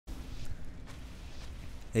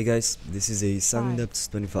Hey guys, this is a Sun Depths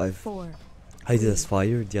 25. 4, I did as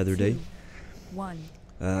fire the other day. 1.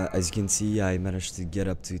 As you can see, I managed to get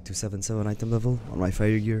up to 277 item level on my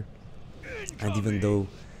fire gear. And even though,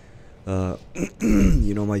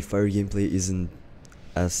 you know, my fire gameplay isn't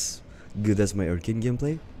as good as my arcane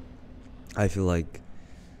gameplay, I feel like,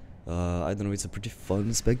 I don't know, it's a pretty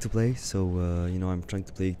fun spec to play. So, you know, I'm trying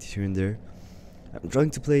to play it here and there. I'm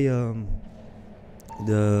trying to play,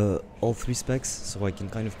 all three specs so I can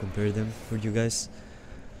kind of compare them for you guys.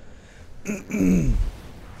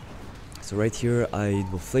 So right here I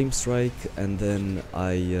do flame strike, and then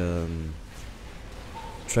I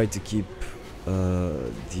tried to keep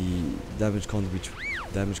the damage count which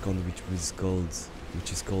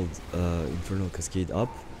is called Infernal Cascade up.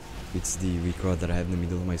 It's the weak rod that I have in the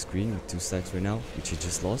middle of my screen with 2 stacks right now, which I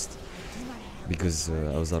just lost because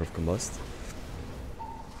I was out of combust.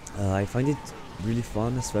 I find it really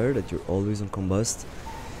fun as fire that you're always on combust.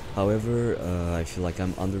 However, I feel like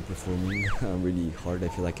I'm underperforming really hard. I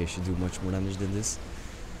feel like I should do much more damage than this.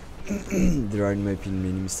 There are, in my opinion,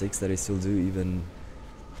 many mistakes that I still do, even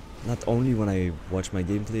not only when I watch my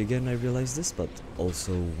gameplay again I realize this, but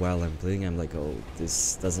also while I'm playing I'm like, oh,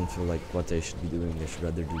 this doesn't feel like what I should be doing, I should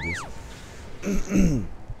rather do this.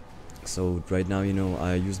 So right now, you know,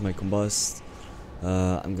 I use my combust.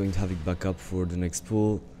 I'm going to have it back up for the next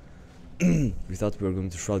pull. We thought we were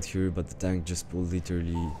going to shroud here, but the tank just pulled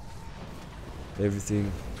literally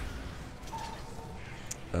everything.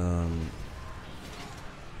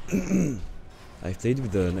 I've played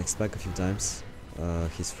with the next pack a few times.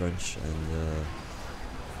 He's French, and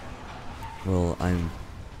well, I'm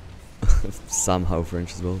somehow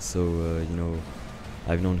French as well, so you know,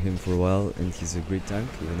 I've known him for a while, and he's a great tank,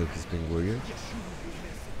 even though he's playing warrior.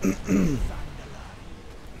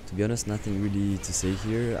 To be honest, nothing really to say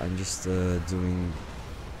here. I'm just doing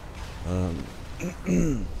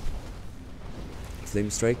flame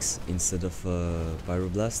strikes instead of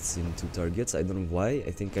pyroblasts in 2 targets. I don't know why.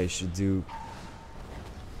 I think I should do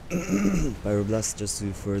pyroblasts just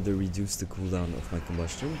to further reduce the cooldown of my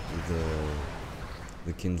combustion with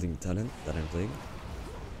the kindling talent that I'm playing.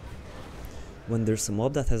 When there's a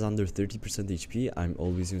mob that has under 30% HP, I'm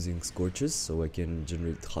always using scorches so I can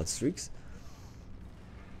generate hot streaks.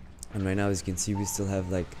 And right now, as you can see, we still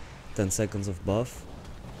have like 10 seconds of buff,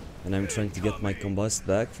 and I'm trying to get my combust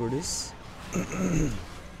back for this.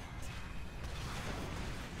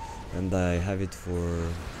 And I have it for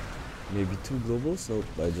maybe 2 globals, so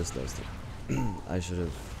I just lost it. I should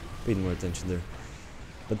have paid more attention there.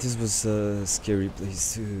 But this was a scary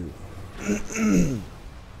place to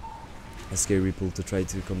a scary pull to try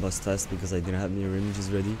to combust fast because I didn't have mirror images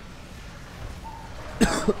ready.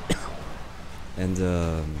 And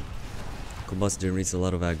combust generates a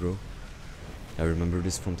lot of aggro. I remember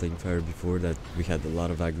this from playing fire before, that we had a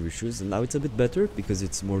lot of aggro issues, and now it's a bit better because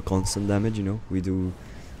it's more constant damage, you know. We do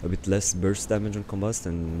a bit less burst damage on combust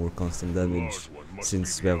and more constant damage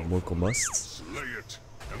since we have more combusts.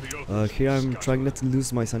 Here I'm trying not to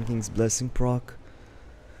lose my Sun King's Blessing proc.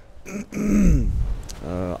 I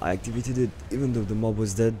activated it even though the mob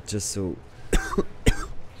was dead, just so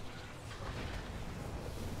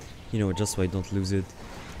you know, just so I don't lose it.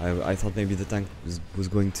 I thought maybe the tank was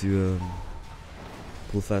going to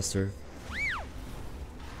pull faster.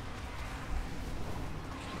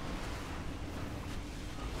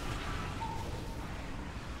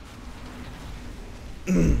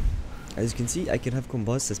 As you can see, I can have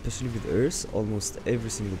combust, especially with Earth, almost every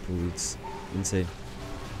single pull. It's insane.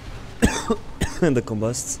 And the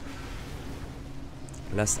combusts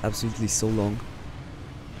last absolutely so long.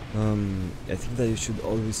 I think that you should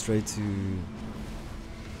always try to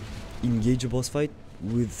engage a boss fight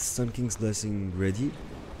with Sun King's Blessing ready.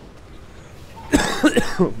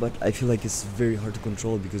 But I feel like it's very hard to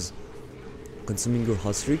control because consuming your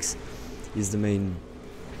hot streaks is the main,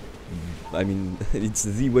 I mean, it's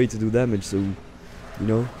the way to do damage, so, you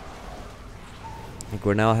know. Like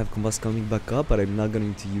right now I have combust coming back up, but I'm not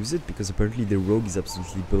going to use it because apparently the rogue is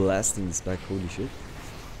absolutely blasting this pack, holy shit.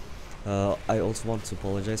 I also want to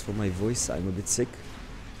apologize for my voice, I'm a bit sick.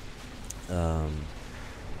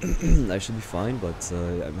 I should be fine, but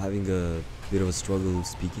I'm having a bit of a struggle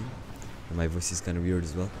speaking, and my voice is kind of weird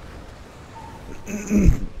as well.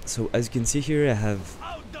 So as you can see here, I have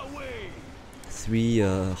 3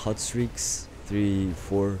 hot streaks, 3,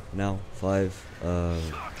 4, now 5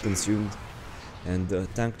 consumed, and the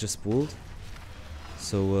tank just pulled.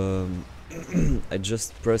 So I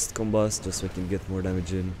just pressed combust just so I can get more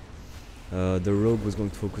damage in. The rogue was going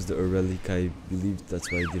to focus the relic, I believe that's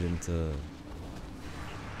why I didn't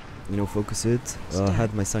you know, focus it.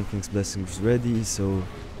 Had my Sun King's Blessings ready, so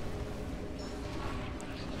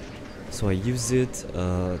So I used it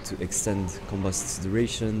to extend combust's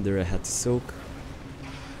duration. There I had to soak.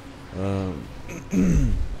 I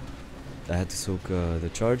had to soak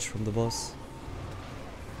the charge from the boss.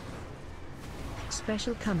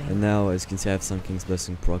 Special coming. And now, as you can see, I have Sun King's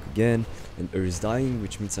Blessing proc again, and Ur is dying,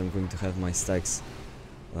 which means I'm going to have my stacks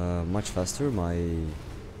much faster. My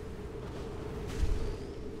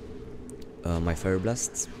Fire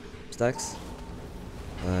Blast stacks.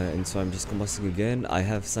 And so I'm just combusting again. I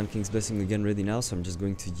have Sun King's Blessing again ready now, so I'm just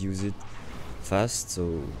going to use it fast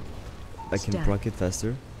so I can proc it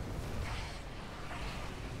faster.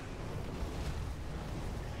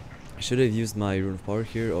 I should have used my Rune of Power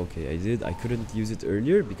here. Okay, I did. I couldn't use it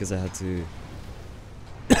earlier because I had to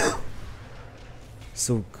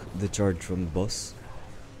soak the charge from the boss.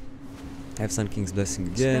 I have Sun King's Blessing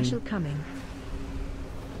again. Special coming.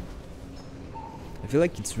 I feel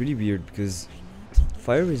like it's really weird because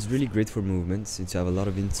fire is really great for movement since you have a lot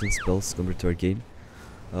of instant spells compared to Arcane.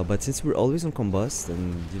 But since we're always on Combust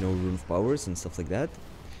and, you know, Rune of Powers and stuff like that,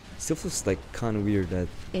 it still feels like kind of weird that...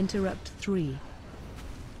 Interrupt 3.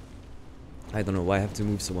 I don't know why I have to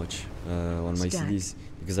move so much on my CDs,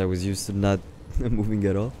 because I was used to not moving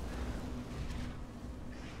at all.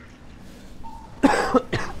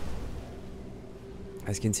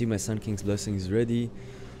 As you can see, my Sun King's Blessing is ready,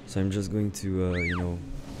 so I'm just going to, you know,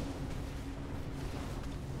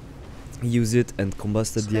 use it and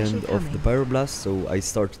combust at the end of the Pyroblast. So I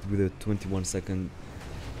started with a 21-second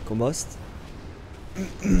combust.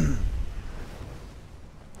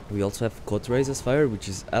 We also have Cauterize as fire, which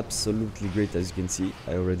is absolutely great, as you can see.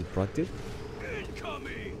 I already procced it.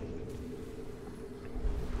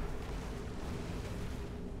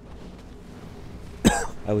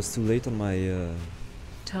 I was too late on my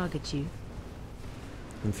target you.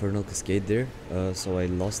 Infernal Cascade there, so I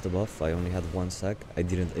lost the buff. I only had one stack. I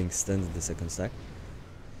didn't extend the second stack.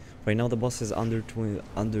 Right now the boss is under 30%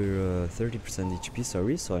 HP,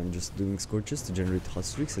 sorry, so I'm just doing Scorches to generate hot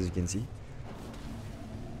streaks, as you can see.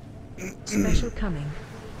 Special coming.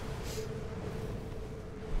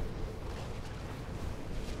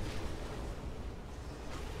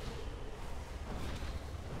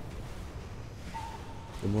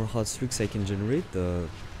 The more hot streaks I can generate, the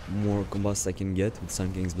more combust I can get with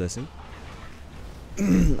Sun King's Blessing.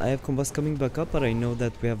 I have combust coming back up, but I know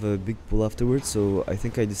that we have a big pull afterwards, so I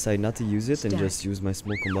think I decide not to use it and just use my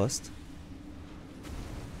small combust.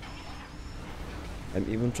 I'm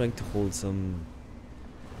even trying to hold some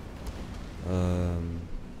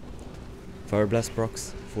Fire Blast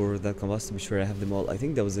procs for that combust to be sure I have them all. I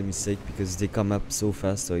think that was a mistake because they come up so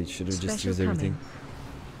fast, so I should have just used everything.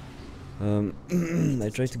 I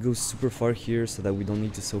tried to go super far here so that we don't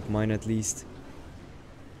need to soak mine at least.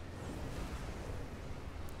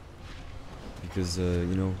 Because,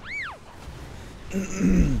 you know,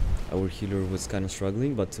 our healer was kind of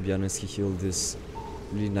struggling, but to be honest, he healed this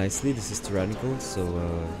really nicely. This is Tyrannical, so,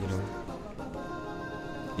 you know,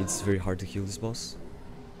 it's very hard to heal this boss.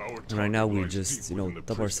 And right now we just, you know,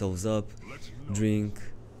 top ourselves up, drink,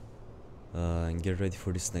 and get ready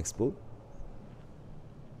for this next boat.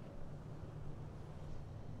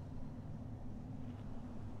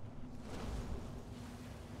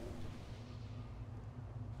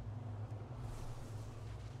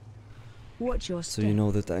 Watch your step. So you know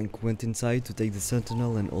the tank went inside to take the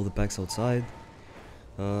sentinel and all the packs outside.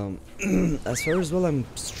 As far as well, I'm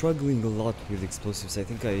struggling a lot with explosives. I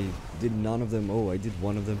think I did none of them. Oh, I did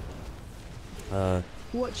one of them. But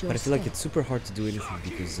I feel like it's super hard to do anything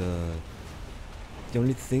because the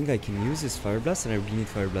only thing I can use is Fire Blast, and I really need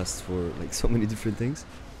Fire Blast for like so many different things.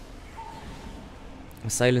 A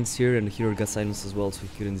silence here, and the hero got silence as well, so he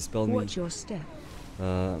couldn't dispel me. Watch your step.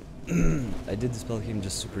 I did dispel him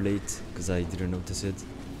just super late because I didn't notice it.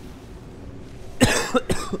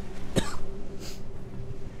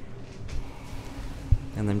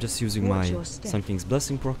 And I'm just using my Sun King's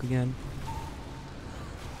Blessing proc again.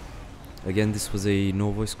 Again, this was a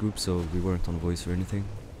no voice group, so we weren't on voice or anything.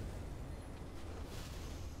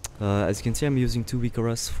 As you can see, I'm using 2 weak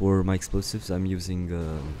arrests for my explosives. I'm using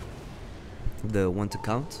the one to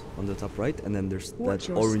count on the top right, and then there's that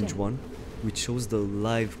orange one, which shows the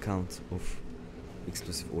live count of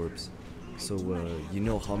explosive orbs. So you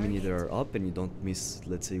know how many there are up, and you don't miss,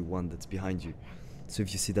 let's say, one that's behind you. So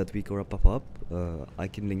if you see that weak aura pop up, I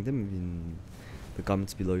can link them in the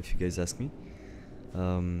comments below if you guys ask me.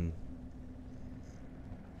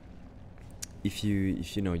 If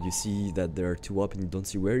you know, you see that there are 2 up and you don't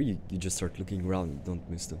see where, you just start looking around, you don't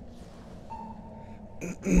miss them.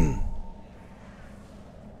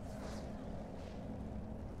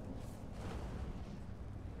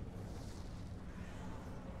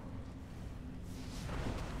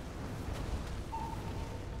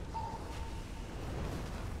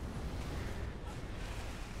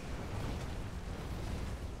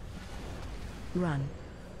 Run.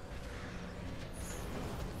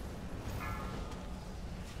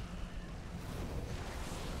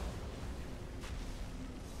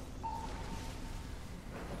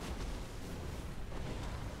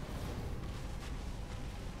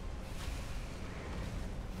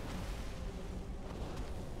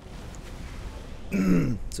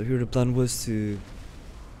 So here the plan was to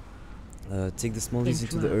take the smallies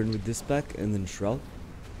into the Interrupt. urn with this pack and then shroud.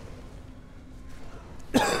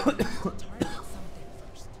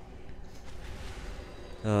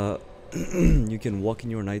 You can walk in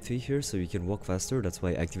your night way here, so you can walk faster. That's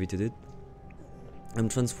why I activated it. I'm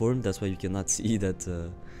transformed. That's why you cannot see that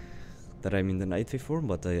that I'm in the night way form,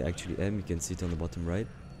 but I actually am. You can see it on the bottom right.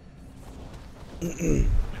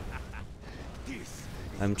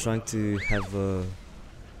 I'm trying to have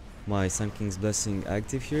my Sun King's Blessing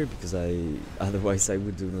active here because otherwise I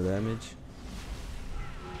would do no damage.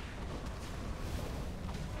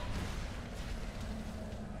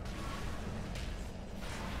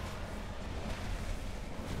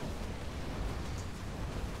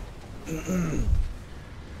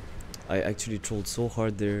 I actually trolled so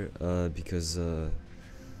hard there because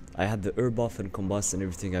I had the herb buff and combust and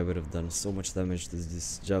everything. I would have done so much damage to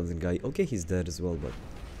this javelin guy. Okay, he's dead as well, but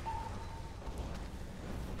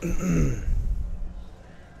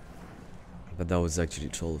but that was actually a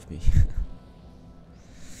troll of me.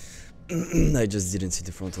 I just didn't see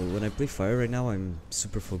the frontal. When I play fire right now, I'm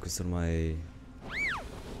super focused on my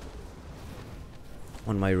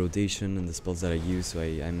rotation and the spells that I use, so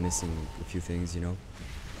I'm missing a few things, you know,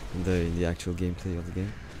 in the actual gameplay of the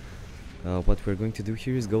game. What we're going to do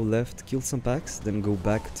here is go left, kill some packs, then go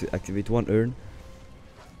back to activate one urn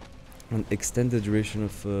and extend the duration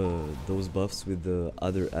of those buffs with the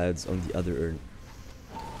other adds on the other urn.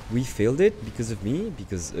 We failed it because of me,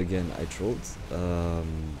 because again I trolled,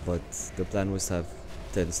 but the plan was to have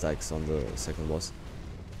 10 stacks on the second boss.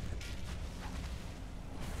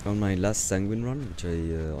 On my last Sanguine run,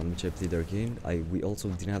 on which I played Arcane, we also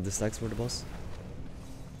didn't have the stacks for the boss.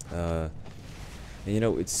 And you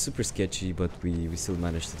know, it's super sketchy, but we still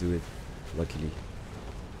managed to do it, luckily.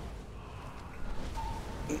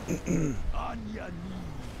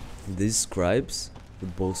 These scribes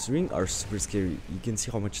with bolstering are super scary. You can see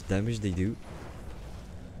how much damage they do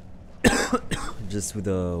just with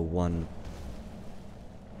a one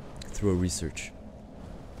through a research.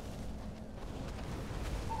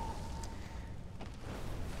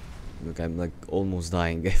 Look, I'm like almost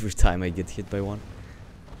dying every time I get hit by one.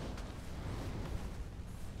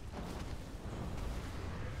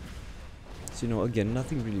 So, you know, again,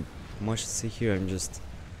 nothing really much to say here. I'm just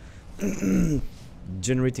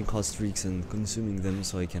generating cost streaks and consuming them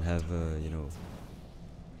so I can have, you know,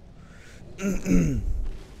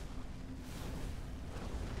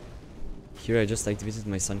 here I just activated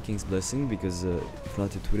my Sun King's Blessing because if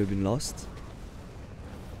not it would have been lost.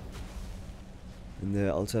 And I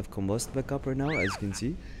also have Combust back up right now, as you can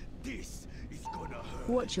see.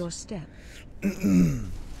 Watch your step.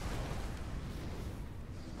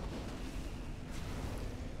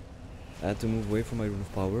 I had to move away from my Rune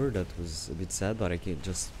of Power. That was a bit sad, but I can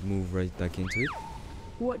just move right back into it.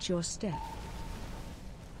 Watch your step.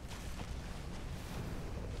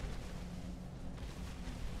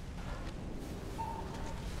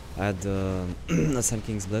 I had a Sun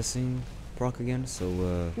King's Blessing proc again,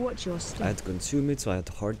 so Watch your step. I had to consume it, so I had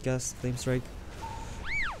to hardcast Flame Strike.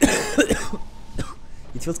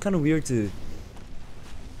 It feels kind of weird to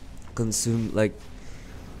consume, like,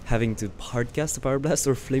 having to hardcast a Power Blast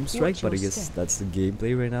or Flame Strike, Watch but I your guess step. that's the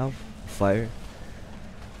gameplay right now. Fire.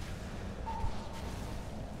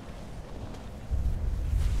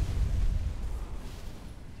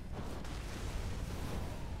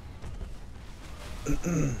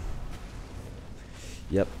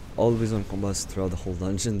 Yep, always on combust throughout the whole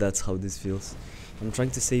dungeon. That's how this feels. I'm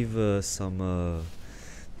trying to save some I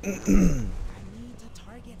need to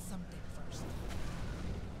target something first.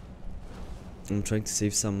 I'm trying to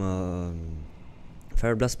save some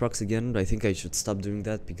Fire Blast procs again. I think I should stop doing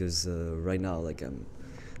that because right now, like,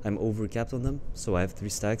 I'm overcapped on them. So I have 3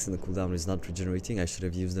 stacks and the cooldown is not regenerating. I should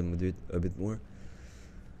have used them a bit more.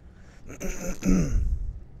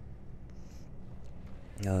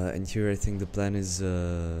 And here I think the plan is,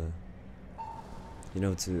 you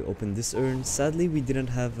know, to open this urn. Sadly, we didn't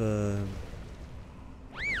have the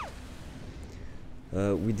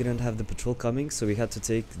patrol coming, so we had to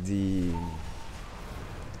take the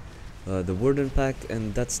Warden pack,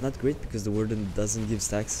 and that's not great because the Warden doesn't give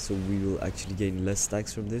stacks, so we will actually gain less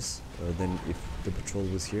stacks from this than if the patrol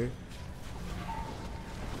was here.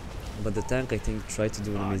 But the tank, I think, tried to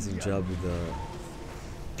do an amazing job with the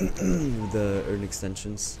with the urn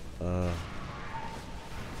extensions.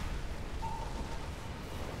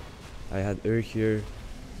 I had here.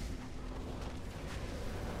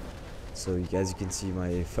 So as you can see,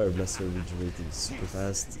 my Fire Blaster regenerating super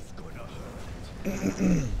fast.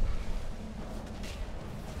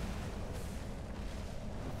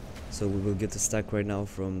 So we will get a stack right now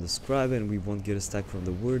from the Scribe, and we won't get a stack from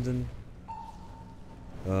the Warden.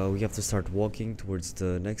 We have to start walking towards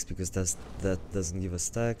the next because that doesn't give us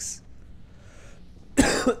stacks.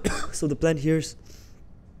 So the plan here is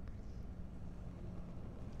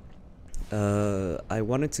I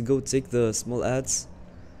wanted to go take the small ads,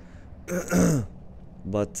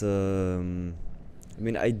 but I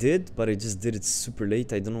mean I did, but I just did it super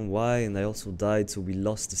late. I don't know why, and I also died, so we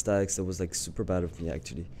lost the stacks. That was like super bad of me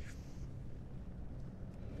actually.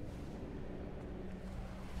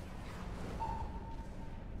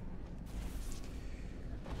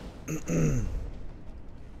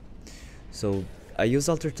 So I use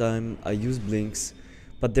alter time, I use blinks,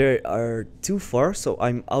 but they are too far, so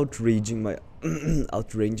I'm outraging my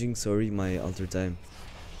my alter time.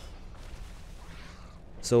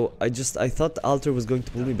 So I thought the alter was going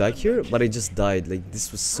to pull me back here, but I just died. Like,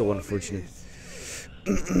 this was so unfortunate.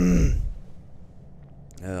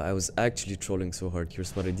 I was actually trolling so hard here.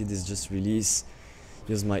 So what I did is just use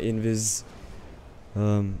my invis.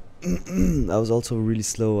 I was also really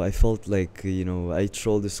slow. I felt like, you know, I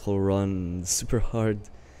trolled this whole run super hard.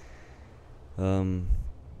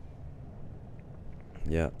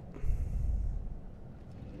 Yeah.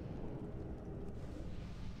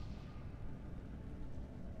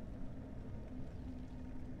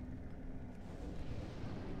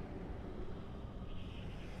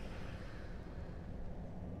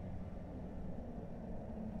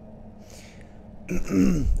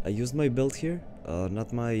 I used my belt here,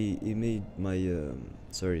 not my image, my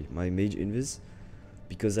mage invis,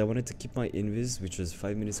 because I wanted to keep my invis, which was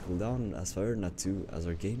 5 minutes cooldown as fire, not 2 as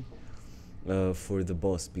arcane, for the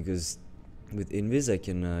boss, because with invis I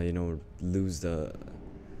can, you know, lose the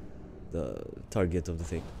target of the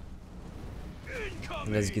thing.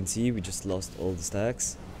 And as you can see, we just lost all the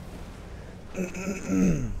stacks.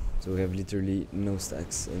 So we have literally no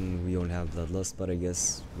stacks, and we only have bloodlust, but I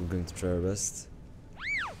guess we're going to try our best.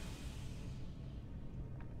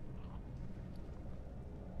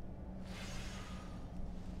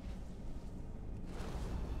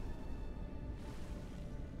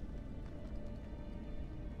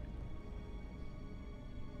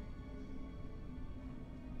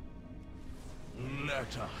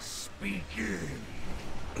 Let us begin.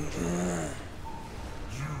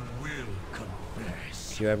 You will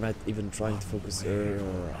confess. Here I'm not even trying to focus her,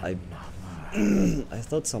 or I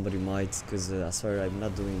thought somebody might, because as far I'm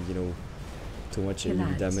not doing, you know, too much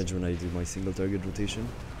AoE damage when I do my single target rotation.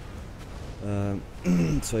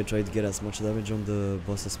 So I tried to get as much damage on the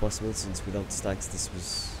boss as possible, since without stacks this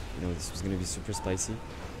was, you know, this was gonna be super spicy.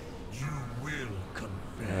 You will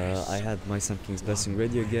confess. I had my Sun King's Blessing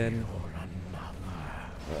ready again.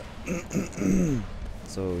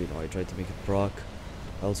 So, you know, I tried to make it proc.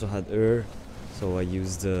 I also had so I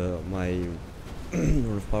used my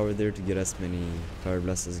Rune of Power there to get as many Fire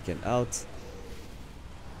Blasts as I can out.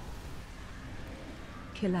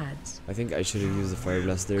 Kill ads. I think I should have used the Fire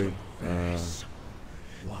Blast there.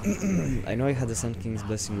 I know I had the Sun King's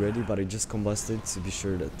Blessing ready, but I just combusted to be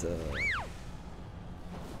sure that,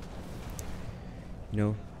 you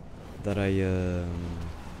know, that I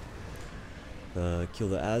kill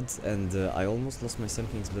the ads, and I almost lost my Sun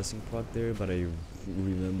King's Blessing proc there, but I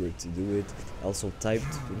remembered to do it. I also typed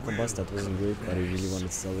in combust, that wasn't great, but I really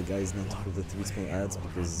wanted to tell the guys not to pull the 3 small ads,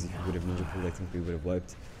 because if we would have ninja pulled, I think we would have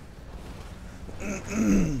wiped.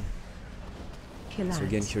 So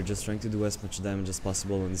again, here just trying to do as much damage as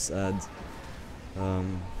possible on this ad.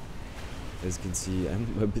 As you can see, I'm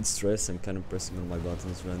a bit stressed. I'm kind of pressing on my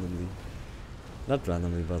buttons randomly. Not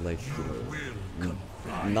randomly, but like, you know,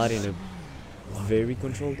 not in a very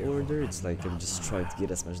controlled order. It's like I'm just trying to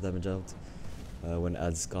get as much damage out when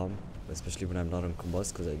ads come, especially when I'm not on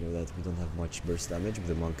combust, because I know that we don't have much burst damage with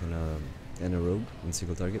a monk and a rogue in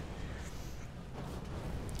single target.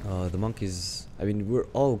 The monk is, I mean, we're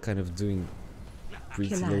all kind of doing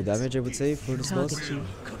pretty low damage, I would say, for this boss.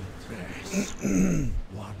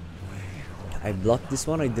 I blocked this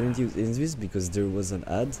one. I didn't use invis because there was an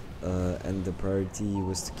ad, and the priority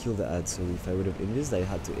was to kill the ad. So if I would have invis, I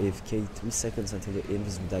had to AFK 3 seconds until the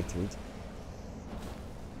invis would activate.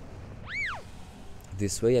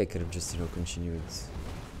 This way I could have just, you know, continued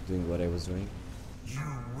doing what I was doing.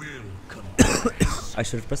 I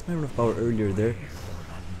should have pressed my Rune of Power earlier there.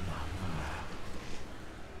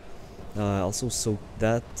 I also soaked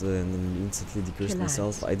that and then instantly decursed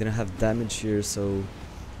myself. I didn't have damage here, so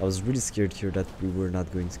I was really scared here that we were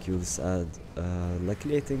not going to kill this ad.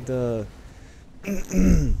 Luckily, I think the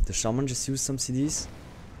the shaman just used some CDs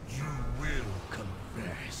You will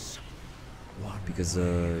confess. because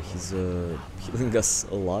he's healing us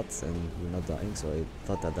a lot and we're not dying. So I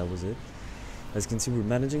thought that that was it. As you can see, we're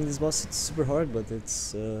managing this boss. It's super hard, but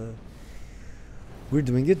it's we're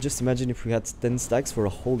doing it. Just imagine if we had 10 stacks for a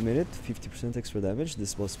whole minute, 50% extra damage.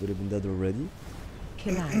 This boss would have been dead already.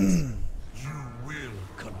 Killads. You will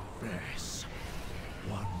confess.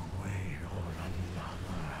 One way or another.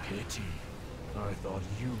 Pity. I thought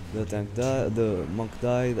you The tank died, the monk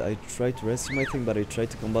died. I tried to rescue my thing, but I tried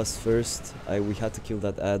to combust first. We had to kill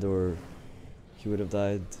that ad or he would have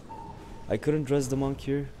died. I couldn't rest the monk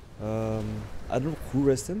here. I don't know who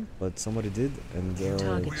rested him, but somebody did, and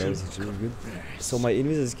that was actually really good. So my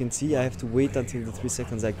enemies, as you can see, I have to wait until the 3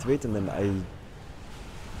 seconds activate, and then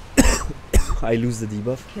I lose the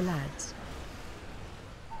debuff. Killads.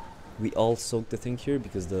 We all soaked the thing here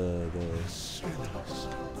because the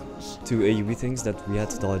 2 AoE things that we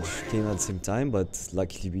had to dodge came at the same time, but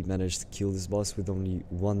luckily we managed to kill this boss with only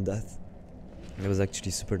 1 death. It was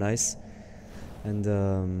actually super nice. And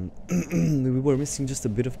we were missing just a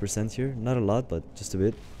bit of percent here, not a lot, but just a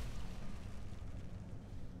bit.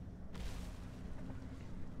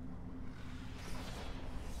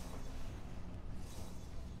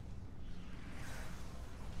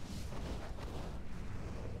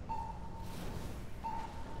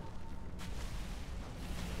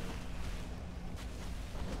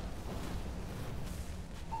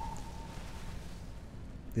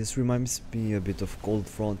 This reminds me a bit of Cold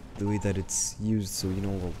Front, the way that it's used. So, you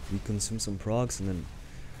know, we consume some procs, and then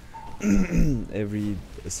every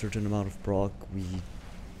a certain amount of proc we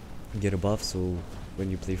get a buff. So when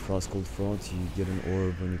you play Frost Cold Front, you get an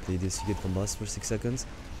orb. When you play this, you get Combust for 6 seconds.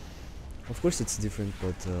 Of course it's different,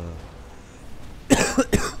 but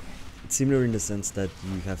it's similar in the sense that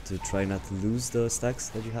you have to try not to lose the stacks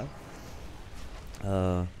that you have.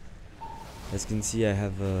 As you can see, I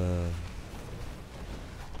have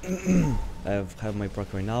have my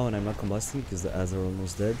proc right now, and I'm not combusting because the ads are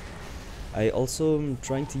almost dead. I also am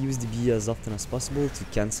trying to use the B as often as possible to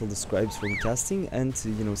cancel the scribes from casting and to,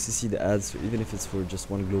 you know, CC the ads. Even if it's for just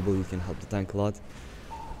 1 global, you can help the tank a lot.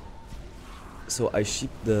 So I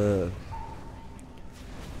shipped the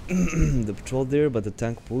the patrol there, but the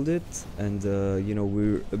tank pulled it, and you know,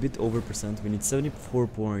 we're a bit over percent. We need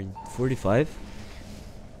 74.45.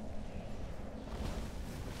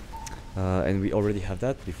 And we already have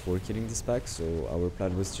that before killing this pack, so our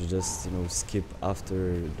plan was to just, you know, skip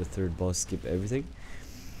after the 3rd boss, skip everything.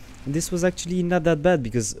 And this was actually not that bad,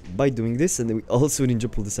 because by doing this, and then we also ninja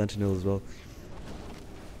pull the sentinel as well.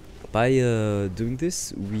 By doing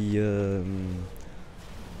this, we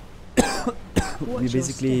we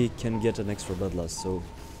basically can get an extra bloodlust. So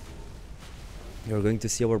you're going to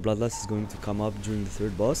see our bloodlust is going to come up during the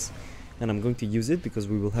 3rd boss. And I'm going to use it because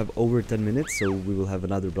we will have over 10 minutes, so we will have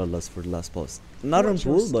another bloodlust for the last boss. Not on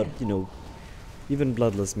pool, but you know, even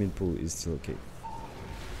bloodlust mid pool is still okay.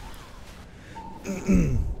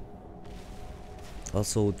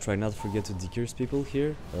 Also, try not to forget to decurse people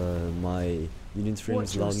here. My unit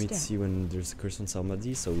frames allow me to see when there's a curse on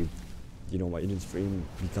somebody, so it, you know, my unit frame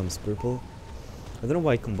becomes purple. I don't know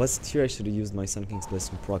why I combusted here. I should have used my Sun King's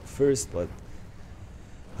Blessing proc first, but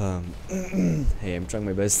hey, I'm trying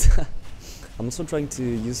my best. I'm also trying to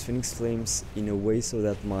use Phoenix Flames in a way so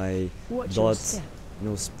that my dot, you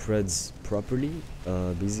know, spreads properly.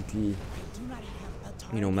 Basically,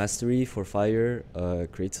 you know, mastery for fire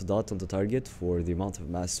creates a dot on the target for the amount of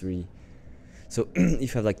mastery. So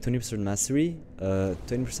if you have like 20% mastery,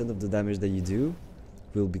 20% of the damage that you do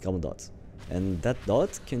will become a dot, and that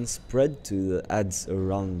dot can spread to the ads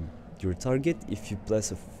around your target if you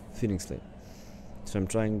place a Phoenix Flame. So I'm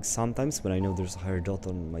trying sometimes when I know there's a higher dot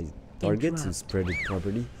on my target to spread it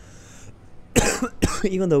properly.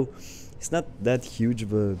 Even though it's not that huge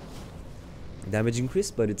of a damage increase,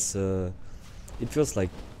 but it's it feels like,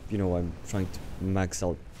 you know, I'm trying to max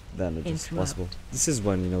out damage as possible. This is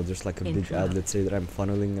when, you know, there's like a big ad, let's say that I'm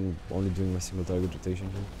funneling and only doing my single target rotation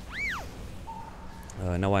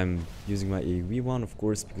here. Now I'm using my AoE one, of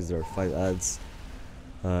course, because there are 5 ads,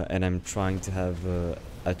 and I'm trying to have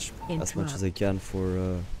as much as I can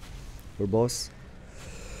for boss.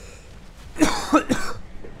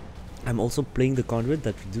 I'm also playing the conduit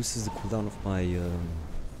that reduces the cooldown of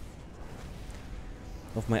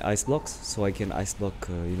my ice blocks, so I can ice block,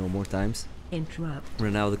 you know, more times. Right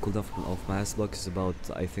now the cooldown of my ice block is about,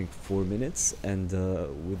 I think, 4 minutes, and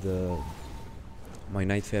with my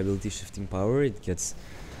Night Fae ability shifting power, it gets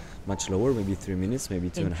much lower, maybe 3 minutes, maybe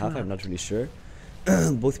 2.5. I'm not really sure.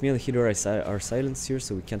 Both me and the healer are silenced here,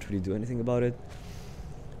 so we can't really do anything about it.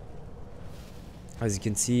 As you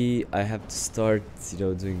can see, I have to start,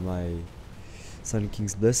 doing my Sun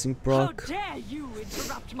King's Blessing proc. How dare you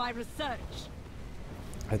interrupt my research?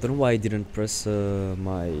 I don't know why I didn't press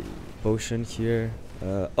my potion here.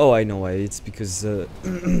 Oh, I know why. It's because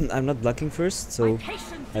I'm not blocking first, so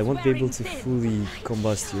I won't be able to fully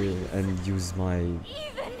combust here and use my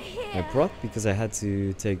proc because I had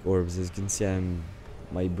to take orbs. As you can see,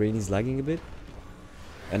 my brain is lagging a bit,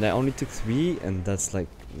 and I only took 3, and that's like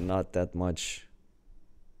not that much.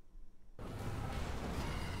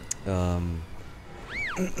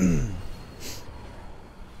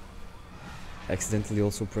 Accidentally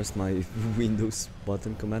also pressed my Windows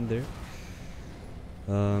button command there.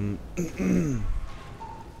 I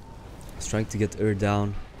was trying to get Ur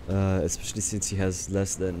down, especially since he has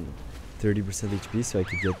less than 30% HP, so I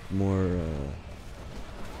could get more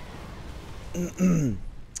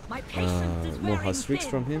more house freaks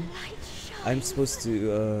from him. I'm supposed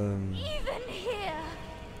to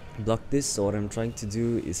block this, so what I'm trying to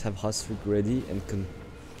do is have house freak ready and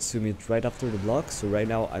consume it right after the block. So right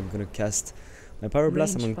now I'm gonna cast my power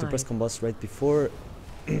blast. I'm going to press combust right before.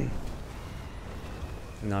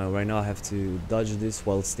 Now right now I have to dodge this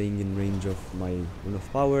while staying in range of my rune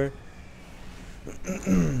of power,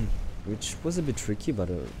 which was a bit tricky, but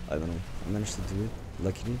I don't know, I managed to do it,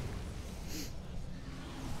 luckily.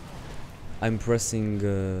 I'm pressing,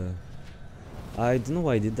 I don't know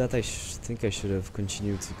why I did that. I think I should have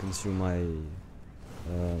continued to consume my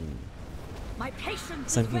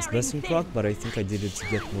Sun King's Blessing proc, but I think I did it to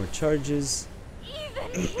get more charges.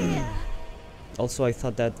 Also, I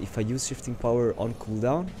thought that if I use shifting power on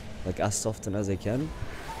cooldown, like as often as I can,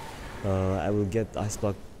 I will get ice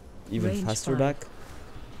block even faster back.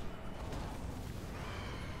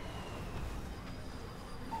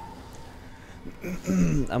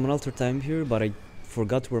 I'm on alter time here, but I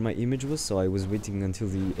forgot where my image was, so I was waiting until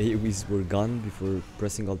the AoEs were gone before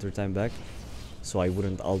pressing alter time back, so I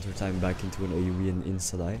wouldn't alter time back into an AoE and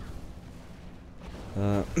insta-die.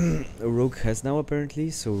 Rogue has now apparently,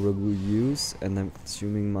 so Rogue will use, and I'm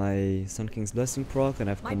consuming my Sun King's Blessing proc, and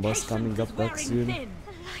I have Combust coming up back soon.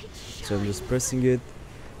 So I'm just pressing it.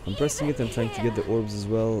 I'm pressing it and trying to get the orbs as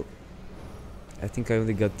well. I think I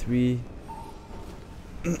only got 3.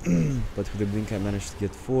 But with the blink I managed to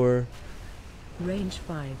get 4. Range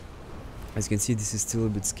 5. As you can see, this is still a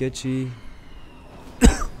bit sketchy.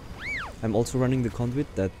 I'm also running the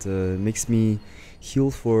conduit that makes me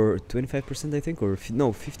heal for 25%, I think, or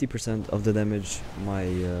no, 50% of the damage my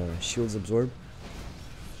shields absorb.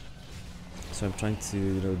 So I'm trying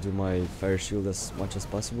to do my fire shield as much as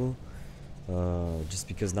possible, just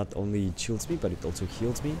because not only it shields me, but it also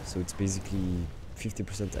heals me. So it's basically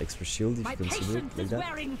 50% extra shield if you consider it like that.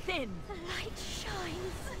 Wearing thin. The light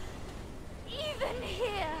shines even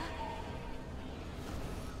here.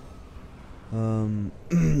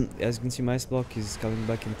 As you can see, my ice block is coming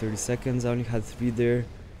back in 30 seconds. I only had 3 there.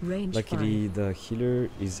 Range Luckily, 5. the healer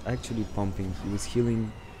is actually pumping. He was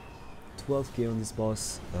healing 12k on this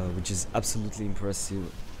boss, which is absolutely impressive.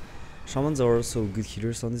 Shamans are also good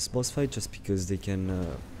healers on this boss fight, just because they can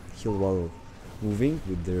heal while moving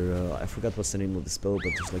with their I forgot what's the name of the spell,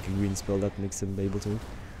 but there's like a green spell that makes them able to.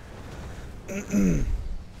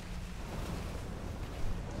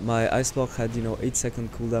 My ice block had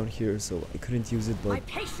 8-second cooldown here, so I couldn't use it, but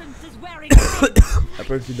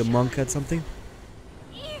apparently the monk had something.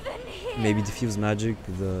 Maybe diffuse magic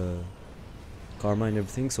with the karma and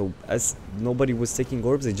everything. So as nobody was taking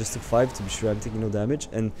orbs, I just took 5 to be sure I'm taking no damage,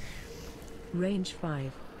 and range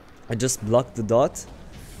 5. I just blocked the dot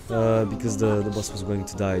because the boss was going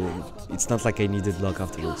to die. It's not like I needed luck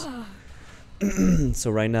afterwards.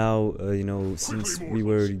 So right now, since we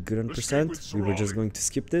were good on percent, we were just going to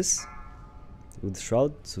skip this with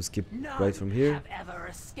Shroud. So skip right from here. None have ever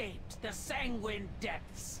escaped the sanguine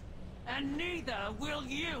depths, and neither will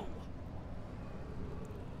you.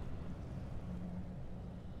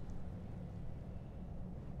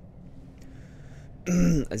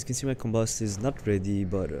 As you can see, my combust is not ready,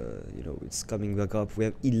 but it's coming back up. We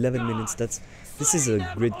have 11 minutes. This is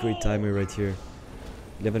a great timer right here.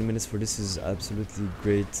 11 minutes for this is absolutely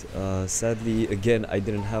great. Sadly, again, I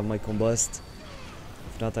didn't have my combust.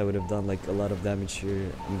 If not, I would have done like a lot of damage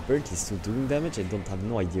here. I'm apparently still doing damage. I don't have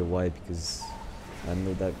no idea why, because I have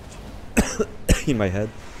no damage in my head.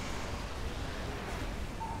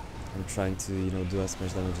 I'm trying to do as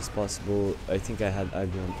much damage as possible. I think I had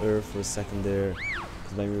aggro on Earth for a second there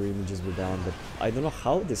because my mirror images were down, but I don't know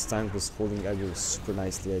how this tank was holding aggro super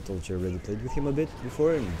nicely. I told you I already played with him a bit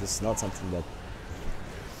before, and this is not something that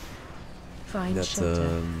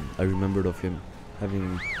I remembered of him.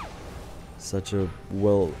 having such a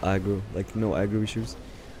well aggro, like no aggro issues.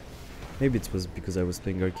 Maybe it was because I was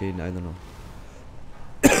playing arcade, I don't know.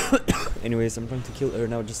 Anyways, I'm trying to kill her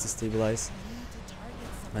now just to stabilize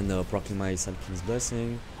and proccing my Sun King's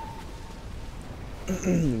Blessing.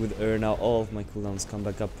 With her now, all of my cooldowns come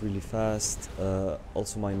back up really fast.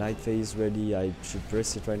 Also my Night Phase ready. I should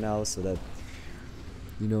press it right now so that,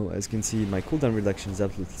 you know, as you can see, my cooldown reduction is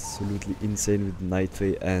absolutely insane with Night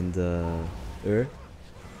Phase and her.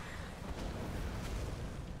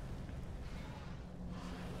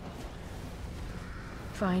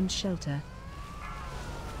 Find shelter.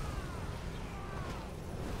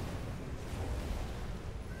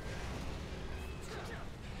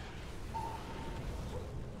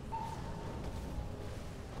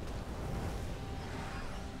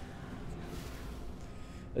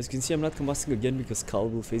 As you can see, I'm not combusting again because Cal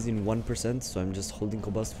will phase in 1%, so I'm just holding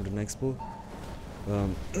combust for the next pull.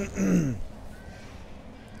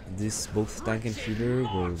 This both tank and healer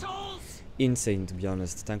were insane, to be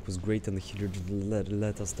honest. The tank was great and the healer didn't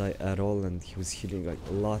let us die at all, and he was healing like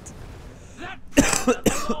a lot. That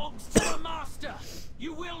belongs to the master.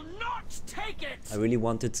 You will not take it. I really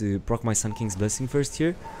wanted to proc my Sun King's Blessing first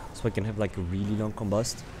here, so I can have like a really long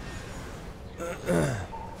combust.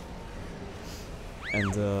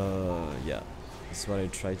 And yeah, that's what I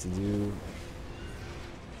tried to do.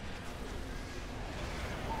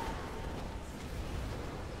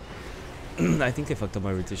 I think I fucked up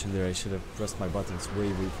my rotation there. I should have pressed my buttons way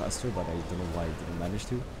faster, but I don't know why I didn't manage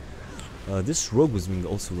to. This rogue was doing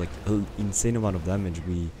also like an insane amount of damage.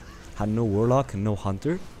 We had no Warlock and no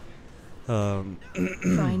Hunter.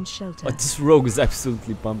 Find shelter. But this rogue is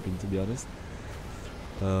absolutely pumping, to be honest.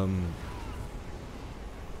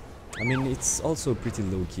 I mean, it's also pretty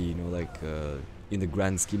low-key, you know, like, in the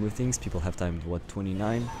grand scheme of things, people have timed, what,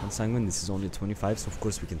 29 on Sanguine? This is only 25, so of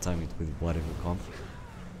course we can time it with whatever comp.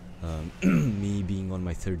 Me being on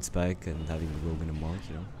my third spec and having a rogue and a monk,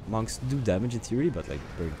 you know. Monks do damage in theory, but, like,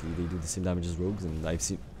 apparently they do the same damage as rogues, and I've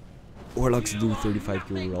seen Warlocks do 35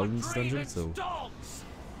 kill overall in this dungeon, so,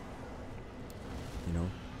 you know.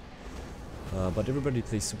 But everybody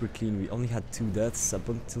plays super clean. We only had 2 deaths up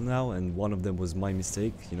until now, and one of them was my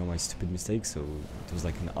mistake, you know, my stupid mistake, so it was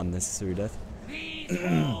like an unnecessary death. These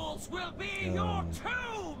walls will be your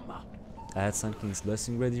tomb. I had Sun King's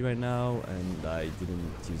Blessing ready right now, and I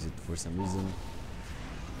didn't use it for some reason.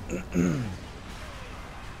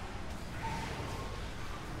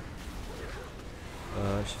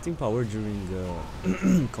 Shifting power during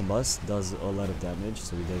combust does a lot of damage,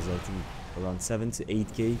 so it does, I think, around 7 to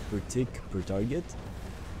 8k per tick per target,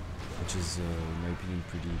 which is, in my opinion,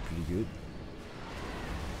 pretty good.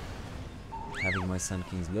 Having my Sun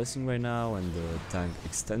King's Blessing right now, and the tank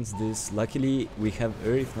extends this. Luckily, we have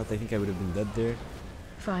her. If not, I think I would have been dead there.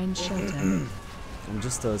 Find shelter. I'm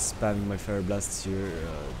just spamming my Fire Blasts here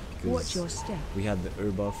because Watch your step. we had the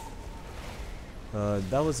air buff.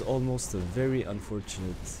 That was almost a very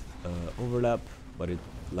unfortunate overlap, but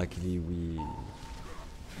luckily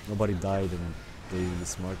nobody died and they really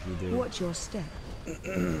smartly did. Watch your step.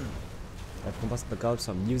 I've combusted back up,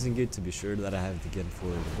 so I'm using it to be sure that I have it again for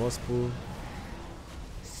the boss pool.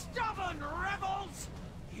 Stubborn rebels,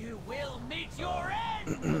 you will meet your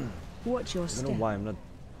end. Watch your I step. don't know why I'm not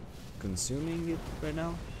consuming it right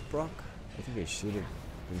now, proc. I think I should have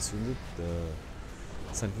consumed it.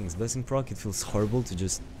 The Sun King's Blessing proc, it feels horrible to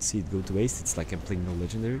just see it go to waste. It's like I'm playing no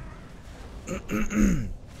legendary.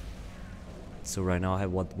 So right now I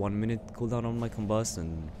have, what, 1 minute cooldown on my combust,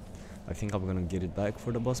 and I think I'm gonna get it back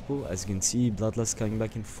for the boss pool. As you can see, Bloodlust coming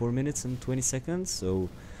back in 4 minutes and 20 seconds, so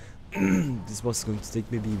this boss is going to take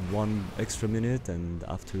maybe 1 extra minute, and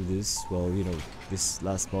after this, well, you know, this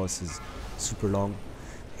last boss is super long.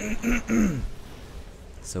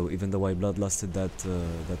 So even though I bloodlusted that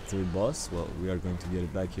third boss, well, we are going to get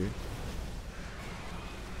it back here.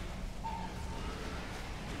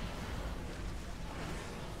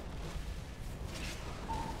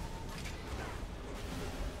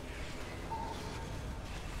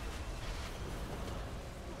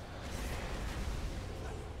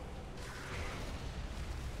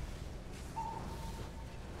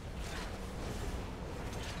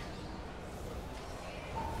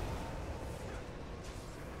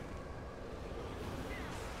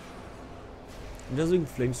 I'm just doing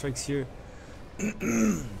flame strikes here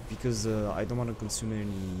because I don't want to consume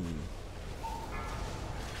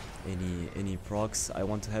any procs. I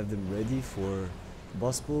want to have them ready for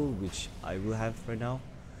boss pool, which I will have right now.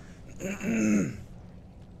 I'm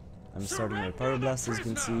starting my Power Blast, as you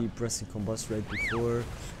can see, pressing combust right before,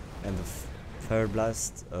 and the Fire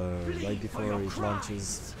Blast right before it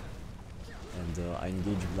launches, and I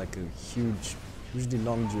engage with like a huge usually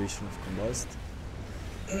long duration of combust.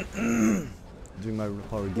 Doing my rune of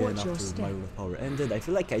power again Watch your after step. my rune of power ended. I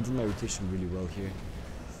feel like I did my rotation really well here.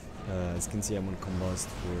 As you can see, I'm on combust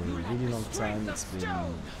for a really long time. It's been,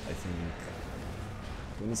 I think,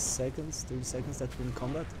 20 seconds, 30 seconds that we're in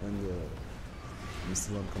combat, and I'm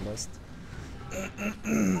still on combust.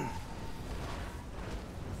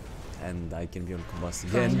 And I can be on combust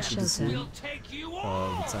again Find pretty soon We'll take you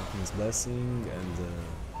on. with Sanction's Blessing, and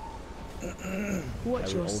I Watch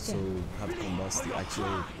will your also step. have combust the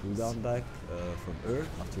actual cooldown back from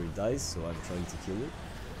after it dies, so I'm trying to kill it.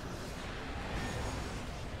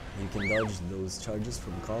 You can dodge those charges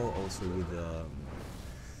from Call also with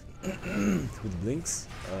with blinks.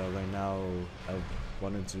 Right now I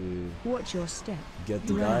wanted to Watch your step. get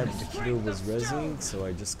the guy, but the hero was rezzing, so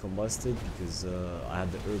I just combusted because I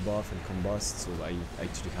had the herb off and combust, so I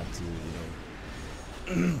actually had to, you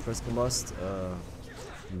know, press combust.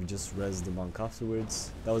 We just rezzed the monk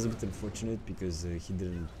afterwards. That was a bit unfortunate because he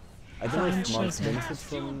didn't. I don't know if Find monks shelter. benefit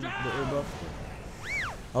from the herb off.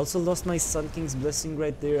 I also lost my Sun King's Blessing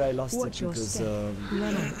right there. I lost Watch it your because step.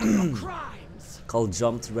 Run out. Crimes. Carl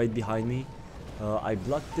jumped right behind me. I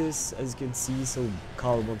blocked this, as you can see, so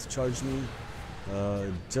Carl won't charge me.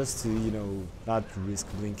 Just to, you know, not risk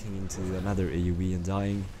blinking into another AoE and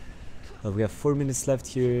dying. We have 4 minutes left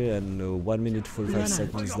here and 1 minute 45 Run out.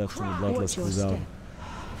 seconds left on the Bloodlust Watch your cooldown. step.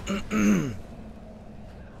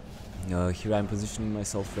 Here I'm positioning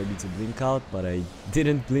myself ready to blink out, but I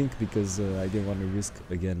didn't blink because I didn't want to risk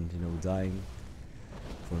again, you know, dying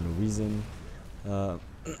for no reason.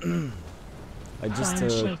 I just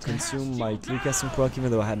Find shelter. consumed my clear casting proc even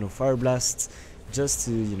though I had no fire blasts, just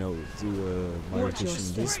to, you know, do my Watch your rotation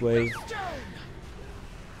step. this way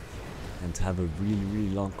and to have a really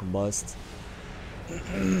long combust.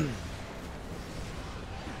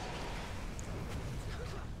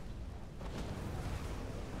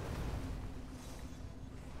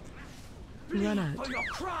 Run out. For your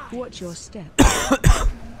crimes. Watch your step.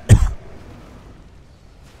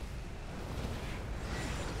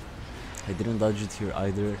 I didn't dodge it here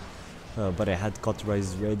either, but I had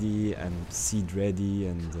Cauterize ready and Seed ready,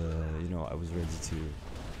 and you know, I was ready to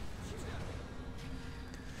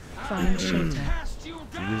Find shelter. Cast you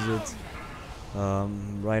down. use it.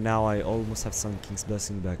 Right now I almost have Sun King's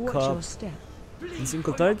Blessing back Watch up. your step. In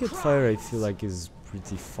single target fire I feel like is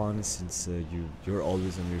pretty fun since you're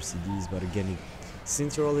always on your CDs, but again,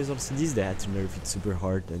 since you're always on CDs they had to nerf it super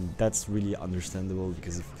hard, and that's really understandable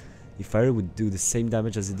because if fire would do the same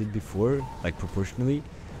damage as it did before, like proportionally,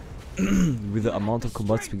 with the amount of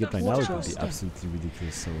combats we get right now, it would be absolutely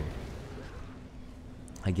ridiculous, so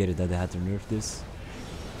I get it that they had to nerf this.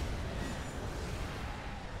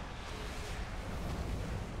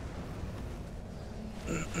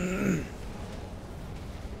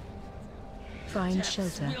 Find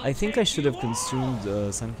shelter. I think I should have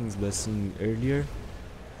consumed Sun King's Blessing earlier,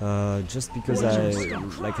 just because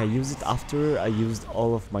I used it after I used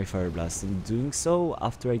all of my Fire Blast. In doing so,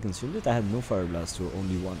 after I consumed it, I had no Fire Blast or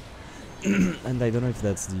only one, and I don't know if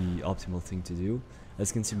that's the optimal thing to do. As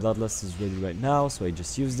you can see, Bloodlust is ready right now, so I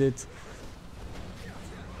just used it.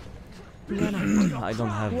 Run out. I don't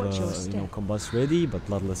have Watch your you know, step. Combust ready, but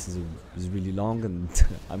Bloodlust is really long, and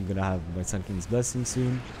I'm gonna have my Sun King's Blessing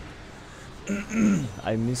soon.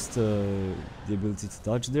 I missed the ability to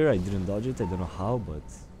dodge there. I didn't dodge it. I don't know how, but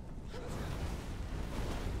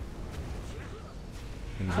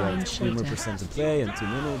and we Find have 3 more shelter. % to play and 2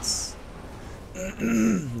 minutes.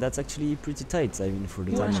 That's actually pretty tight. I mean, for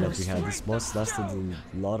the time that we had, this boss lasted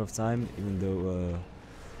a lot of time, even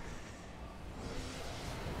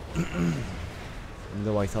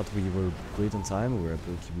though I thought we were great on time, where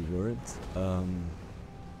apparently we weren't.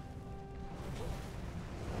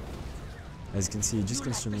 As you can see, just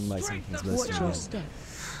consuming my Sun King's Blessing Watch your again. step.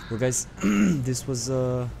 Well guys, this was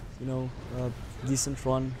you know, a decent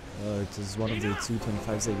run. It was one of the 2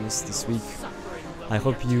 25s I missed this week. I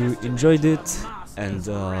hope you enjoyed it, and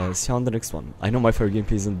see you on the next one. I know my fire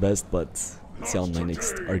gameplay isn't best, but see you on my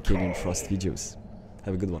next Arcane and Frost videos.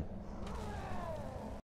 Have a good one.